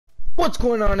What's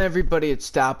going on, everybody? It's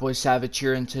Boy Savage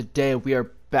here, and today we are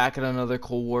back at another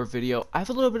Cold War video. I have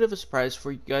a little bit of a surprise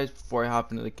for you guys before I hop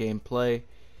into the gameplay.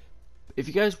 If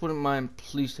you guys wouldn't mind,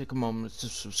 please take a moment to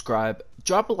subscribe,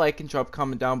 drop a like, and drop a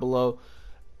comment down below,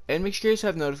 and make sure you guys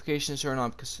have notifications turned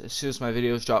on, because as soon as my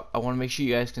videos drop, I want to make sure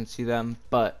you guys can see them.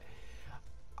 But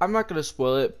I'm not going to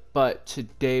spoil it, but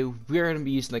today we're going to be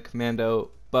using the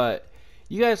commando, but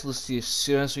you guys will see as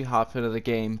soon as we hop into the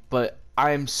game. But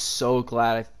I'm so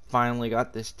glad I finally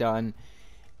got this done,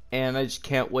 and I just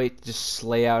can't wait to just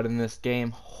slay out in this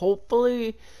game.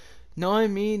 Hopefully,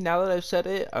 knowing me, now that I've said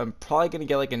it, I'm probably gonna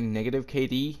get like a negative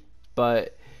KD,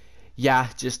 but yeah,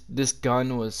 just this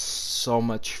gun was so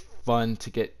much fun to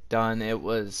get done. It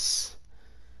was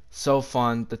so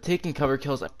fun. The taking cover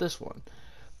kills like this one,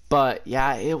 but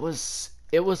yeah, it was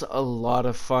a lot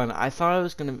of fun. I thought I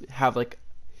was gonna have like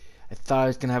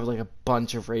a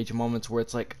bunch of rage moments where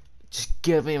it's like, just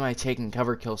give me my taking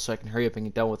cover kill so I can hurry up and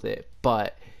get done with it.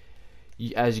 But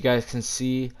as you guys can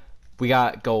see, we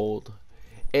got gold.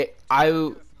 I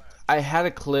had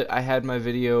a clip. I had my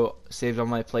video saved on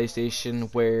my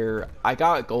PlayStation where I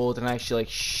got gold and I actually like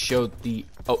showed the.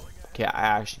 Oh, okay,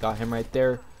 I actually got him right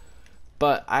there.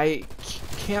 But I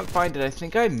can't find it. I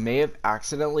think I may have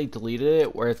accidentally deleted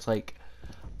it, where it's like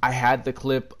I had the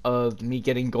clip of me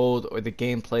getting gold or the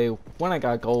gameplay when I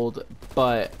got gold,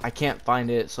 but I can't find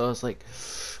it. So I was like,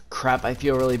 crap, I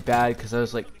feel really bad, because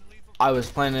I was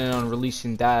planning on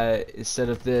releasing that instead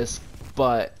of this,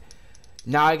 but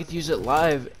now I get to use it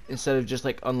live instead of just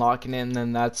like unlocking it and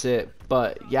then that's it.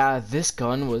 But yeah, this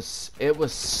gun was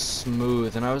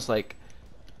smooth, and I was like,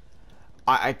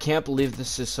 I can't believe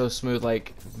this is so smooth.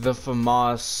 Like, the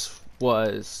FAMAS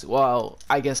was, well,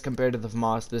 I guess compared to the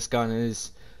FAMAS, this gun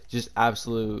is just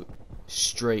absolute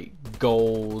straight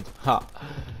gold. Ha,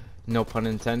 no pun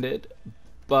intended.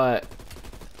 But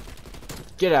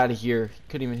get out of here,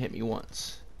 couldn't even hit me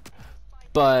once.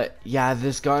 But yeah,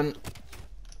 this gun,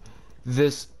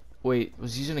 wait,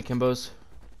 was he using akimbos?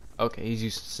 Okay, he's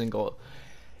using single.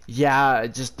 Yeah,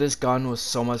 just this gun was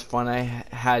so much fun. I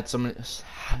had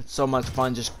so much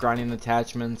fun just grinding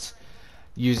attachments,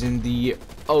 using the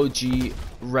OG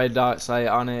red dot sight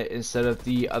on it instead of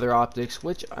the other optics,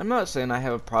 which I'm not saying I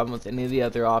have a problem with any of the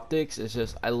other optics. It's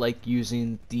just I like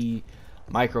using the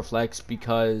microflex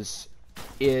because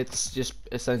it's just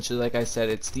essentially, like I said,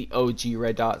 it's the OG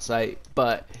red dot sight.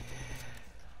 But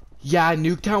yeah,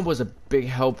 Nuketown was a big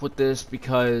help with this,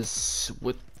 because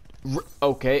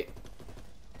okay,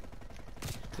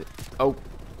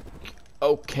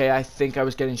 I think I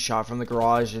was getting shot from the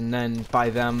garage and then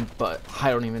by them, but I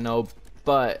don't even know.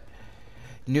 But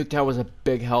Nuketown was a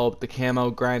big help. The camo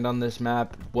grind on this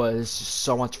map was just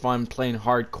so much fun, playing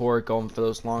hardcore, going for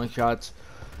those long shots.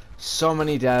 So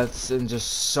many deaths and just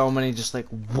so many just like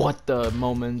what the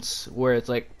moments where it's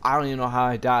like, I don't even know how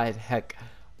I died. Heck,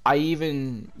 I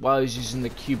even, while I was using the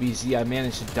QBZ, I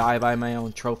managed to die by my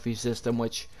own trophy system,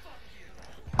 which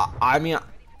I mean,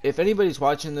 if anybody's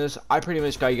watching this, I pretty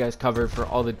much got you guys covered for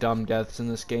all the dumb deaths in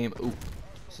this game. Ooh,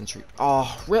 sentry.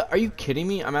 Oh, are you kidding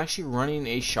me? I'm actually running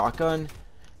a shotgun.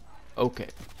 Okay,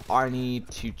 I need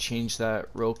to change that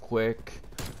real quick.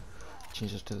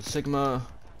 Change this to the Sigma.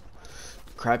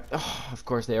 Crap. Oh, of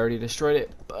course, they already destroyed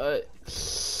it. But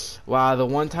wow, the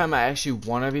one time I actually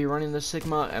want to be running the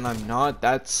Sigma and I'm not.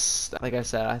 That's, like I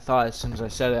said, I thought as soon as I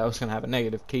said it, I was gonna have a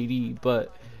negative KD.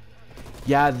 But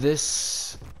yeah,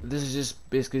 this is just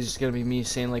basically just gonna be me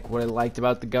saying like what I liked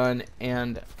about the gun,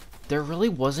 and there really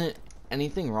wasn't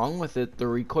anything wrong with it. The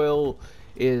recoil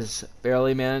is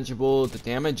fairly manageable. The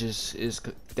damage is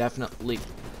definitely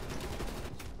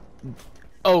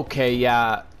okay.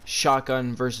 Yeah,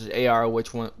 shotgun versus AR,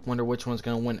 wonder which one's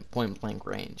gonna win at point blank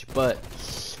range. But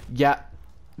yeah,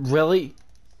 really,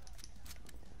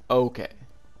 okay,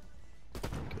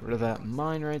 get rid of that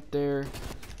mine right there.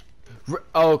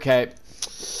 Okay.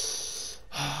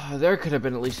 There could have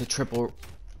been at least a triple.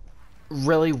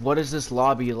 Really, what is this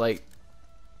lobby like?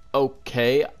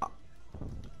 Okay.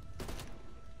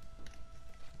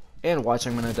 And watch,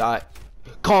 I'm gonna die.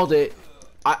 Called it.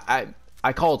 I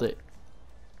called it.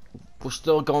 We're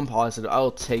still going positive.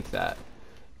 I'll take that.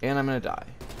 And I'm gonna die.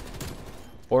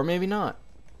 Or maybe not.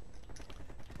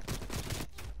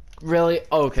 Really?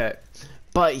 Okay.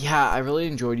 But yeah, I really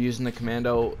enjoyed using the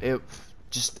commando. It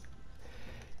just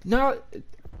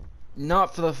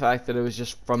not for the fact that it was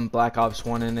just from Black Ops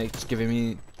 1 and it's giving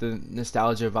me the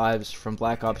nostalgia vibes from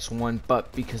Black Ops 1,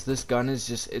 but because this gun is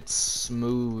just, it's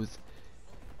smooth.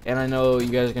 And I know you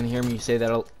guys are gonna hear me say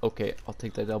that. Okay, I'll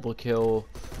take that double kill.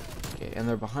 Okay, and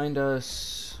they're behind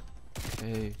us.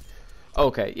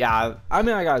 Okay, yeah, I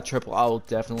mean, I got a triple. I'll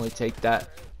definitely take that.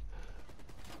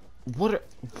 What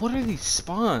are these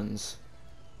spawns?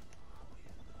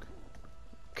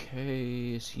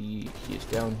 Okay, he is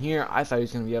down here. I thought he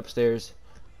was gonna be upstairs.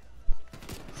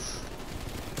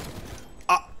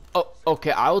 Oh,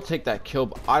 okay, I will take that kill,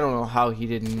 but I don't know how he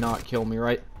did not kill me,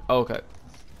 right? Okay.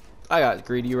 I got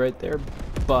greedy right there,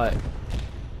 but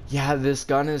yeah, this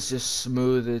gun is just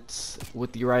smooth. It's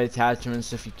with the right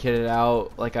attachments. If you kit it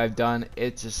out like I've done,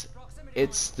 it's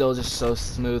still just so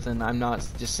smooth. And I'm not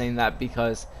just saying that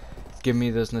because it's giving me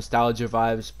those nostalgia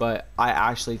vibes, but I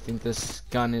actually think this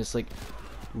gun is like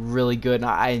really good, and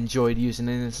I enjoyed using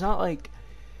it. And it's not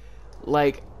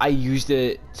like I used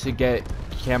it to get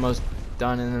camos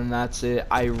done and then that's it.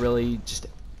 I really just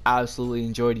absolutely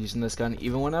enjoyed using this gun,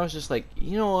 even when I was just like,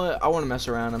 you know what, I want to mess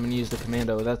around, I'm gonna use the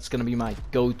commando. That's gonna be my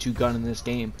go-to gun in this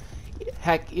game.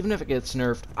 Heck, even if it gets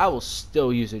nerfed, I will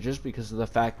still use it just because of the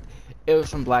fact it was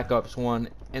from Black Ops 1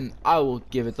 and I will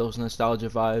give it those nostalgia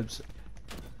vibes.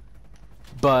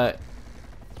 But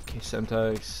okay,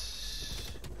 Semtex.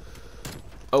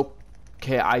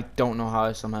 Okay, I don't know how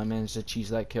I somehow managed to cheese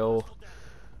that kill.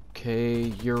 Okay,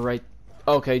 you're right.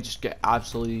 Okay, just get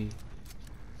absolutely.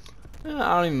 I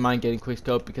don't even mind getting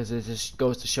quickscope because it just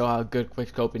goes to show how good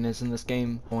quickscoping is in this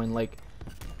game. Going like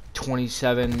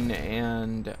 27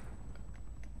 and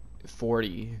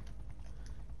 40.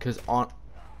 Cause on.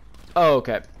 Oh,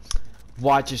 okay.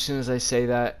 Watch, as soon as I say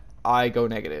that, I go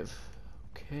negative.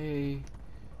 Okay.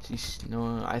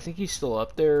 No, I think he's still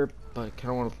up there, but I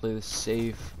kind of want to play this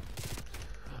safe.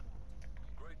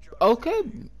 Okay.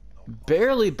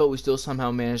 Barely, but we still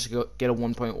somehow managed to get a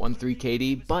 1.13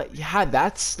 KD. But yeah,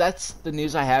 that's the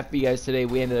news I have for you guys today.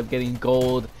 We ended up getting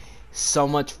gold. So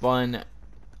much fun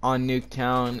on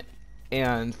Nuketown,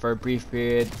 and for a brief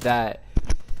period that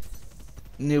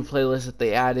new playlist that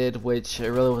they added, which I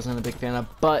really wasn't a big fan of.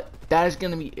 But that is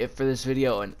gonna be it for this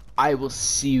video, and I will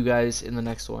see you guys in the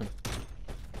next one.